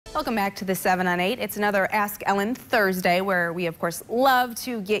Welcome back to the 7 on 8. It's another Ask Ellen Thursday where we, of course, love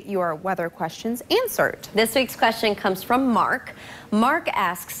to get your weather questions answered. This week's question comes from Mark. Mark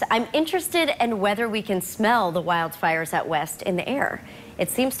asks, I'm interested in whether we can smell the wildfires out west in the air. It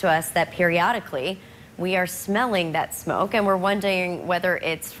seems to us that periodically we are smelling that smoke, and we're wondering whether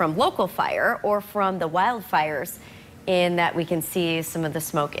it's from local fire or from the wildfires, in that we can see some of the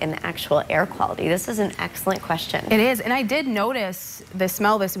smoke in the actual air quality. This is an excellent question. It is, and I did notice the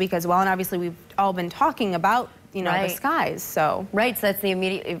smell this week as well, and obviously we've all been talking about, you know, the skies, so. Right, so that's the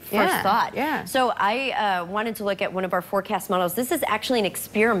immediate first thought. Yeah. So I wanted to look at one of our forecast models. This is actually an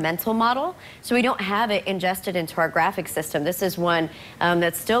experimental model, so we don't have it ingested into our graphic system. This is one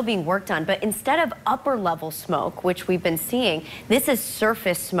that's still being worked on, but instead of upper level smoke, which we've been seeing, this is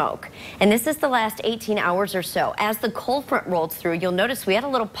surface smoke. And this is the last 18 hours or so. As the cold front rolled through, you'll notice we had a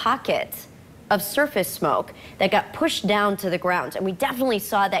little pocket of surface smoke that got pushed down to the ground. And we definitely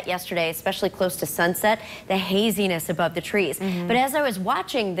saw that yesterday, especially close to sunset, the haziness above the trees. But as I was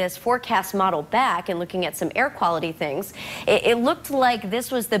watching this forecast model back and looking at some air quality things, it looked like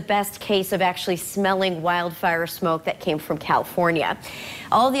this was the best case of actually smelling wildfire smoke that came from California.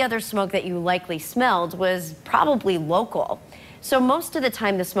 All the other smoke that you likely smelled was probably local. So most of the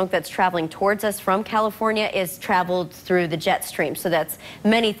time, the smoke that's traveling towards us from California is traveled through the jet stream. So that's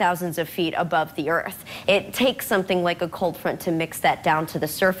many thousands of feet above the earth. It takes something like a cold front to mix that down to the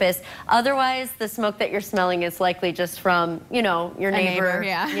surface. Otherwise, the smoke that you're smelling is likely just from, you know, your neighbor.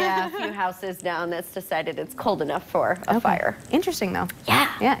 Yeah, a few houses down that's decided it's cold enough for a fire. Interesting, though.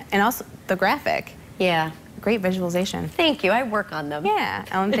 Yeah. Yeah, and also the graphic. Yeah. Great visualization. Thank you. I work on them. Yeah,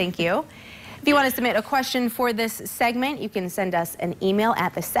 Ellen, thank you. If you want to submit a question for this segment, you can send us an email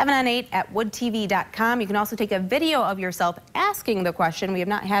at the7on8@woodtv.com. You can also take a video of yourself asking the question. We have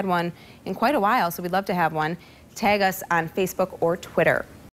not had one in quite a while, so we'd love to have one. Tag us on Facebook or Twitter.